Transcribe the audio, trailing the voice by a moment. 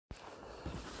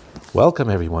Welcome,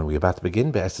 everyone. We're about to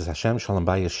begin Be'eses Hashem Shalom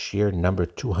Bayis Shir number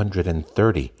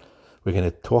 230. We're going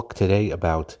to talk today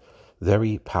about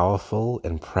very powerful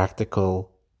and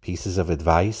practical pieces of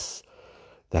advice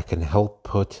that can help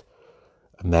put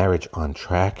a marriage on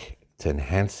track, to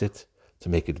enhance it, to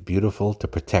make it beautiful, to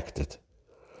protect it.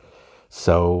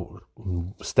 So,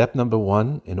 step number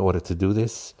one in order to do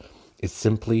this is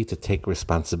simply to take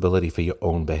responsibility for your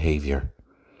own behavior.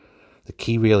 The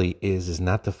key really is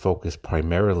not to focus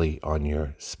primarily on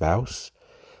your spouse,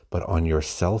 but on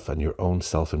yourself and your own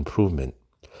self-improvement.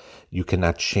 You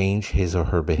cannot change his or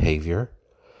her behavior.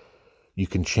 You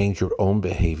can change your own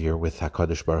behavior with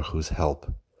HaKadosh Baruch Hu's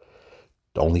help.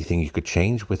 The only thing you could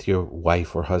change with your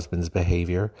wife or husband's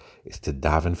behavior is to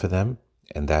daven for them,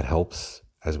 and that helps,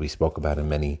 as we spoke about in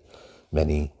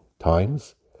many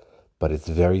times. But it's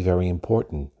very, very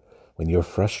important when you're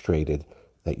frustrated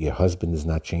that your husband is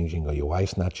not changing or your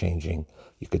wife's not changing.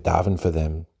 You could daven for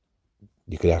them.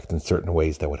 You could act in certain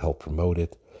ways that would help promote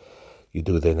it. You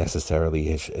do the necessary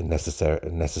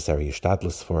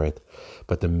ishtadlus for it.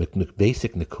 But the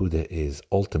basic nekuda is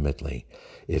ultimately,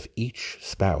 if each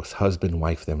spouse, husband,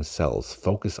 wife themselves,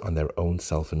 focus on their own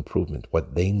self-improvement,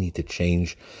 what they need to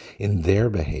change in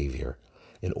their behavior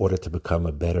in order to become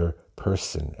a better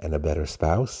person and a better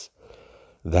spouse,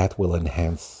 that will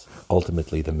enhance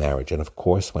ultimately the marriage. And of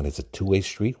course, when it's a two-way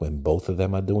street, when both of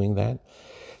them are doing that,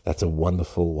 that's a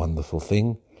wonderful, wonderful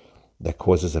thing that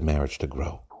causes a marriage to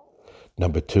grow.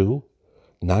 Number two,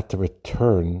 not to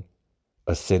return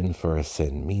a sin for a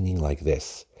sin, meaning like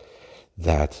this,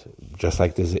 that just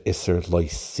like there's an Isser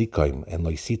loisikoim and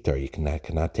loisitar, you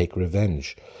cannot take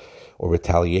revenge or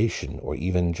retaliation or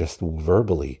even just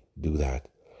verbally do that.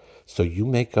 So you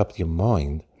make up your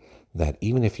mind that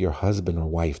even if your husband or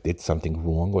wife did something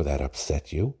wrong or that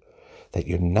upset you, that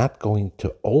you're not going to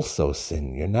also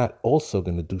sin. You're not also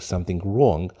going to do something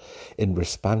wrong in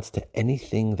response to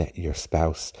anything that your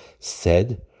spouse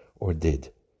said or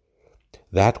did.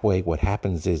 That way, what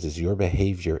happens is your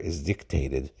behavior is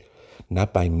dictated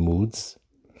not by moods,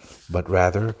 but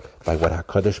rather by what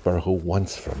HaKadosh Baruch Hu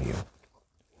wants from you.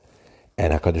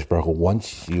 And HaKadosh Baruch Hu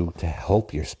wants you to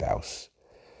help your spouse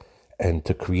and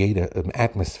to create an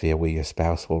atmosphere where your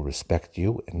spouse will respect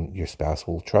you and your spouse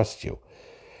will trust you.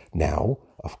 Now,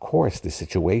 of course, the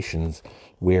situations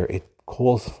where it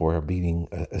calls for being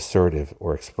assertive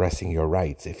or expressing your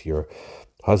rights, if your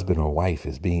husband or wife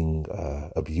is being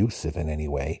abusive in any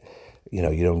way, you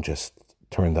don't just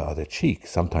turn the other cheek.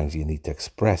 Sometimes you need to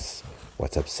express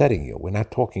what's upsetting you. We're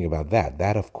not talking about that.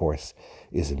 That, of course,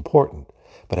 is important.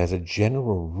 But as a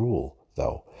general rule,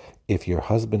 though, if your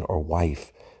husband or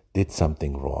wife did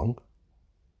something wrong,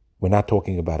 we're not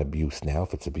talking about abuse now.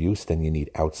 If it's abuse, then you need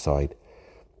outside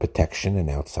protection and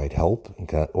outside help,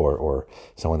 or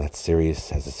someone that's serious,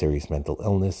 has a serious mental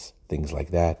illness, things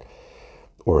like that,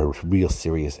 or a real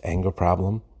serious anger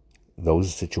problem.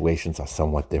 Those situations are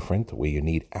somewhat different, where you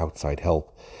need outside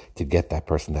help to get that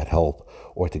person that help,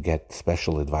 or to get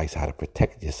special advice how to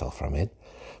protect yourself from it.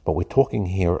 But we're talking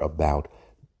here about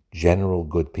general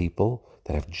good people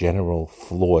that have general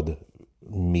flawed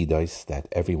midos that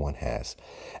everyone has.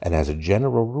 And as a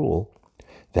general rule,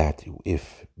 that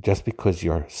if just because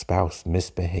your spouse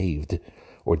misbehaved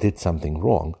or did something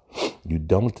wrong, you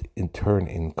don't in turn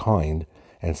in kind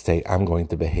and say, I'm going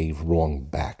to behave wrong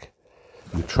back.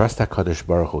 You trust HaKadosh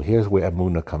Baruch Hu. Here's where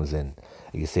Emunah comes in.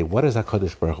 You say, what does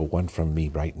HaKadosh Baruch Hu want from me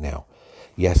right now?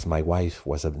 Yes, my wife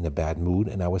was in a bad mood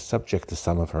and I was subject to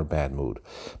some of her bad mood.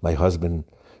 My husband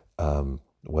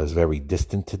was very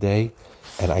distant today,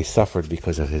 and I suffered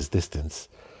because of his distance.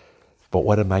 But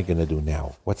what am I going to do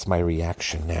now? What's my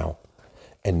reaction now?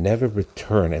 And never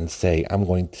return and say, I'm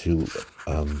going to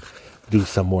do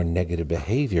some more negative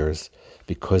behaviors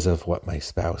because of what my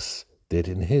spouse did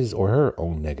in his or her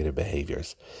own negative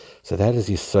behaviors. So that is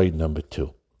Yesod number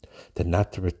two, that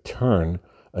not to return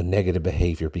a negative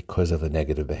behavior because of a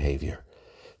negative behavior.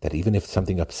 That even if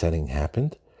something upsetting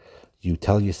happened, you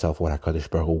tell yourself what HaKadosh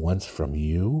Baruch Hu wants from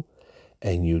you,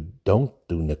 and you don't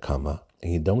do nekama,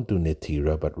 and you don't do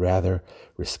netira, but rather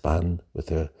respond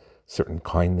with a certain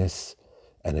kindness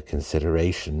and a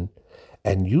consideration.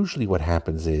 And usually what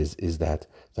happens is that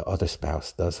the other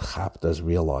spouse does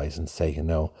realize and say,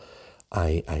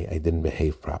 I didn't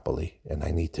behave properly, and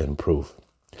I need to improve.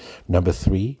 Number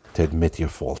three, to admit your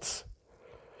faults.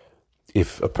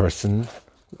 If a person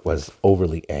was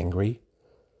overly angry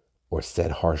or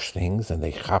said harsh things, and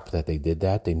they chap that they did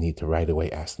that, they need to right away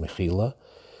ask mechila,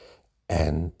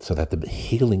 and so that the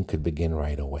healing could begin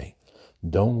right away.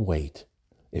 Don't wait.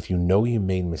 If you know you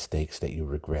made mistakes that you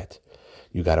regret,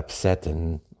 you got upset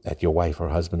at your wife or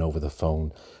husband over the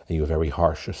phone, and you were very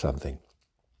harsh or something,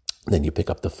 Then you pick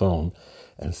up the phone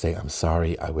and say, I'm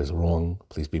sorry, I was wrong.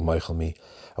 Please be moichel me.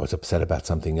 I was upset about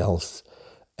something else.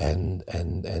 And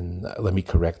let me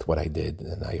correct what I did,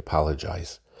 and I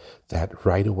apologize. That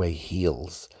right away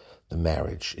heals the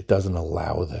marriage. It doesn't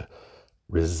allow the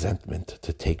resentment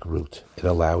to take root. It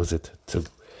allows it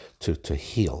to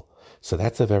heal. So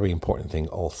that's a very important thing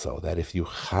also, that if you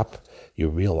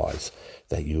realize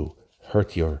that you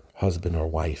hurt your husband or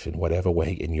wife in whatever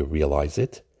way and you realize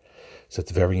it. So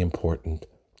it's very important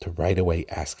to right away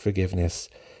ask forgiveness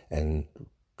and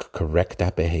correct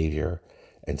that behavior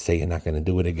and say you're not going to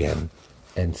do it again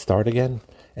and start again.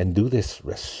 And do this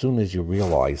as soon as you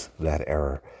realize that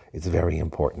error. It's very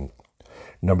important.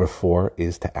 Number 4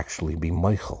 is to actually be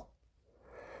moichel,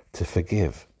 to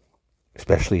forgive,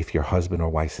 especially if your husband or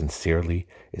wife sincerely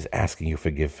is asking you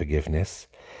forgiveness.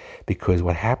 Because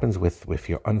what happens with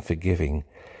your unforgiving,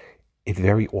 it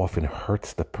very often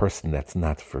hurts the person that's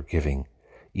not forgiving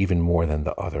even more than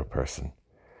the other person.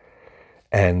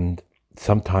 And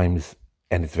sometimes,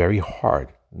 and it's very hard,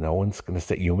 no one's going to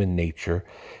say, human nature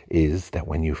is that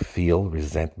when you feel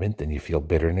resentment and you feel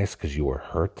bitterness because you were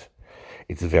hurt,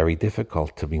 it's very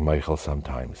difficult to be moichel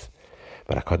sometimes.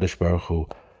 But HaKadosh Baruch Hu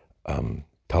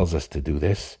tells us to do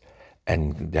this,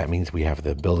 and that means we have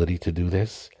the ability to do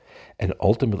this. And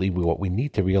ultimately, what we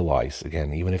need to realize,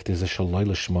 again, even if there's a Shaloi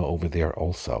Lishma over there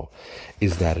also,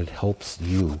 is that it helps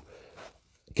you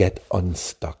get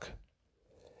unstuck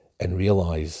and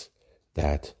realize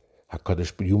that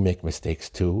HaKadosh, you make mistakes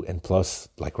too. And plus,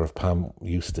 like Rav Pam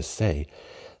used to say,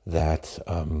 that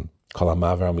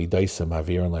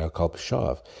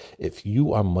if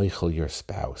you are moichel your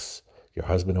spouse, your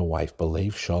husband or wife,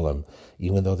 belev shalom,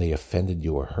 even though they offended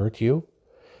you or hurt you,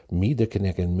 Mida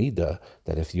keneged Mida,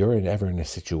 that if you're ever in a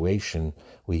situation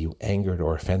where you angered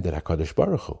or offended HaKadosh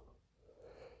Baruch Hu,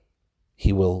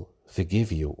 He will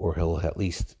forgive you, or He'll at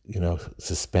least,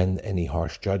 suspend any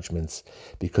harsh judgments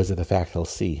because of the fact He'll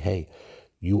see, hey,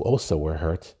 you also were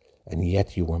hurt, and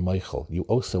yet you were moichel. You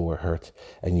also were hurt,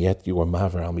 and yet you were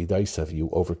maver al midaisav. You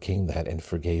overcame that and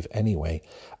forgave anyway.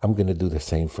 I'm going to do the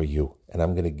same for you, and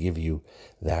I'm going to give you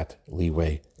that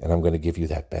leeway, and I'm going to give you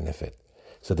that benefit.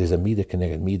 So there's a mida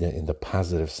keneged mida in the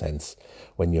positive sense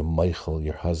when you moichel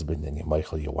your husband and you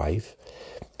moichel your wife,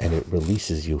 and it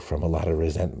releases you from a lot of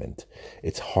resentment.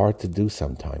 It's hard to do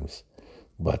sometimes,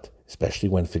 but especially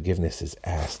when forgiveness is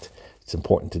asked, it's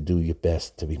important to do your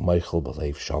best to be moichel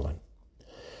belev shalom.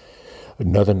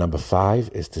 Another number 5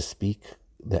 is to speak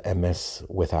the emes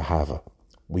with ahava.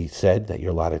 We said that you're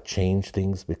allowed to change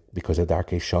things because of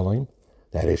darkei shalom.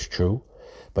 That is true.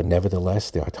 But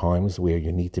nevertheless, there are times where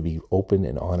you need to be open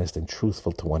and honest and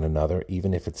truthful to one another,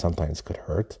 even if it sometimes could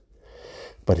hurt.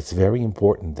 But it's very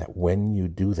important that when you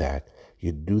do that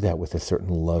with a certain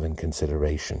love and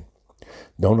consideration.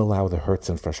 Don't allow the hurts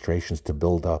and frustrations to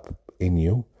build up in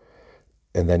you,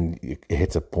 and then it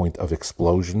hits a point of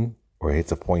explosion, or it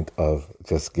hits a point of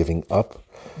just giving up,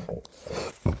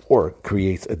 or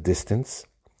creates a distance.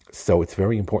 So it's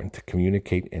very important to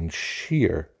communicate and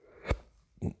share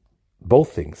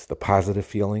both things, the positive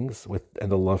feelings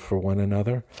and the love for one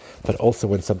another, but also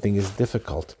when something is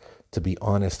difficult, to be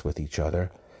honest with each other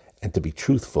and to be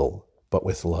truthful, but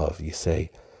with love. You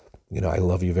say, I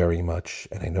love you very much,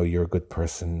 and I know you're a good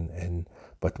person,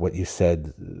 but what you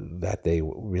said that day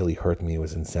really hurt me,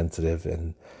 was insensitive,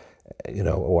 and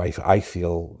I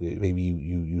feel maybe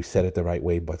you said it the right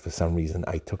way, but for some reason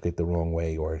I took it the wrong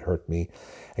way, or it hurt me.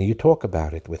 And you talk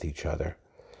about it with each other,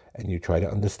 and you try to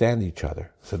understand each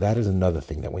other. So that is another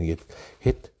thing, that when you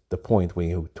hit the point where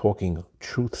you're talking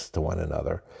truths to one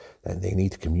another, and they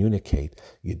need to communicate,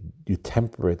 you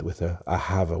temper it with a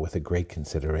ahava, with a great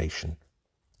consideration.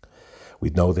 We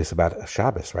know this about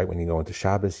Shabbos, right? When you go into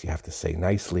Shabbos, you have to say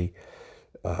nicely,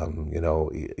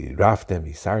 Raftem,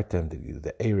 Yisartem, did you do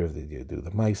the Erev, did you do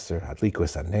the Meiser,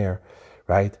 Hadlikus Aner,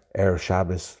 right? Erev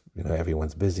Shabbos,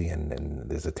 everyone's busy and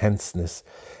there's a tenseness,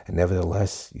 and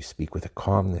nevertheless, you speak with a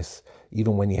calmness,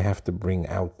 even when you have to bring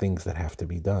out things that have to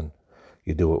be done.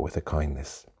 You do it with a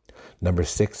kindness. Number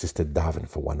 6 is to daven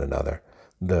for one another.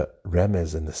 The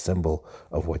remez and the symbol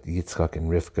of what Yitzchak and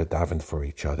Rivka davened for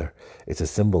each other. It's a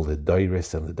symbol, the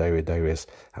dairis and the dairis,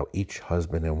 how each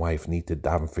husband and wife need to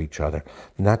daven for each other,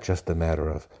 not just a matter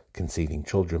of conceiving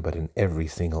children, but in every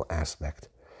single aspect.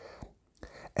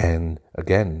 And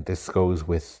again, this goes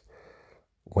with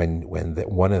when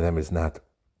one of them is not,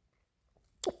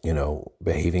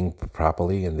 behaving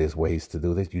properly, and there's ways to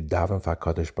do this. You daven for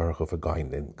HaKadosh Baruch Hu for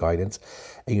guidance,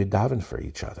 and you daven for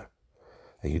each other.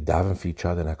 And you daven for each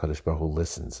other, and HaKadosh Baruch Hu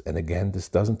listens. And again, this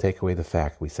doesn't take away the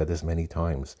fact, we said this many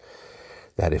times,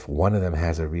 that if one of them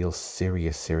has a real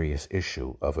serious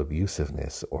issue of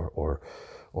abusiveness or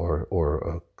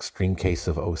a extreme case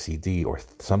of OCD or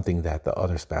something that the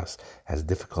other spouse has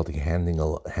difficulty handling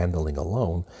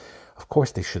alone, of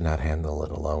course they should not handle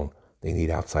it alone. They need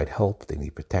outside help, they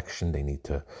need protection, they need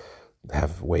to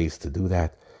have ways to do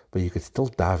that. But you could still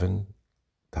daven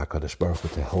HaKadosh Baruch Hu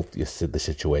to help you see the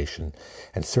situation.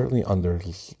 And certainly under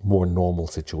more normal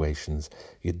situations,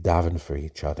 you daven for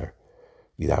each other.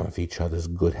 You daven for each other's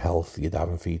good health. You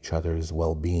daven for each other's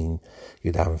well-being.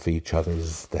 You daven for each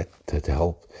other's to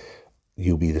help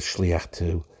you be the shliach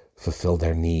to fulfill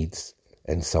their needs,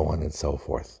 and so on and so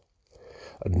forth.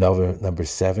 Number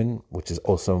 7, which is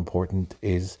also important,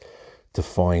 is to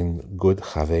find good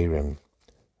chaverim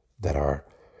that are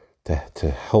to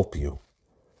help you.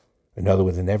 In other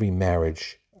words, in every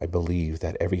marriage, I believe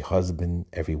that every husband,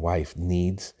 every wife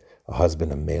needs a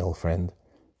husband, a male friend,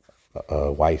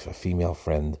 a wife, a female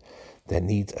friend, that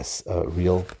needs a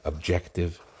real,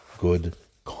 objective, good,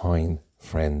 kind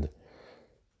friend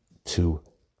to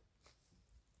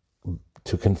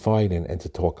confide in and to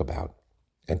talk about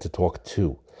and to talk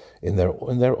to in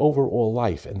their overall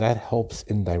life, and that helps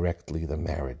indirectly the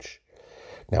marriage.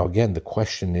 Now, again, the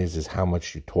question is how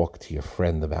much you talk to your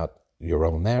friend about your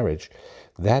own marriage.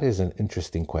 That is an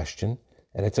interesting question,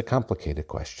 and it's a complicated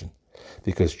question,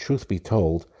 because truth be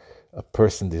told,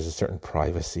 there's a certain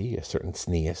privacy, a certain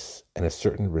tznius, and a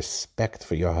certain respect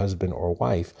for your husband or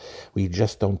wife. We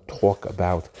just don't talk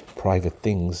about private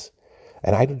things.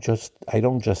 And I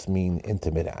don't just mean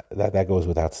intimate. That goes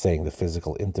without saying. The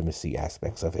physical intimacy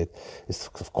aspects of it is,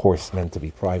 of course, meant to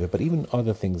be private. But even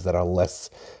other things that are less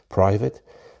private,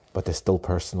 but they're still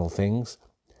personal things,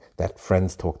 that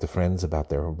friends talk to friends about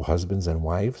their husbands and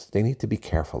wives, they need to be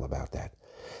careful about that.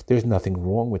 There's nothing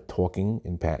wrong with talking.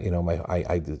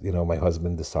 My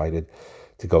husband decided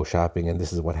to go shopping, and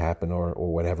this is what happened, or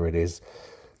whatever it is.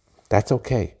 That's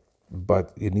okay,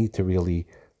 but you need to really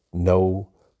know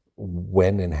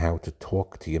when and how to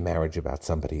talk to your marriage about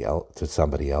somebody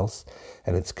else,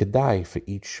 and it's kedai for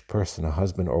each person, a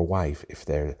husband or wife, if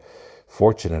they're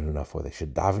fortunate enough, or they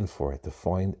should daven for it, to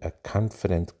find a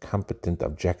confident, competent,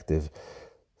 objective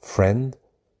friend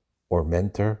or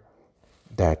mentor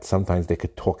that sometimes they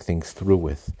could talk things through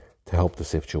with to help the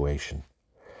situation.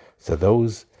 So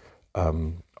those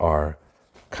are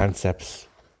concepts,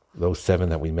 those 7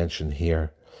 that we mentioned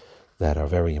here, that are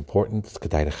very important. It's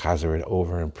good to chazer it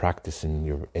over and practice in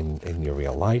your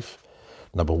real life.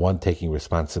 Number 1, taking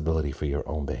responsibility for your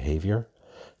own behavior.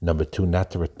 Number 2,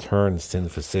 not to return sin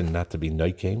for sin, not to be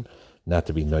noikem, not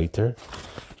to be noiter.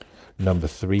 Number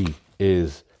 3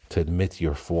 is to admit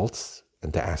your faults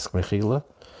and to ask mechila.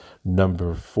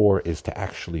 Number 4 is to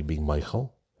actually be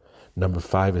Michael. Number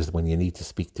 5 is when you need to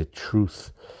speak the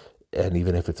truth, and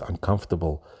even if it's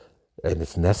uncomfortable and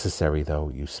it's necessary, though,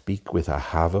 you speak with a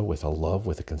hava, with a love,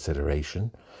 with a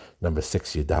consideration. Number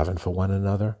 6, you daven for one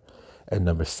another. And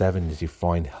number 7 is you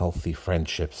find healthy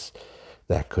friendships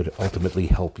that could ultimately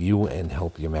help you and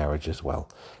help your marriage as well.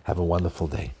 Have a wonderful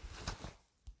day.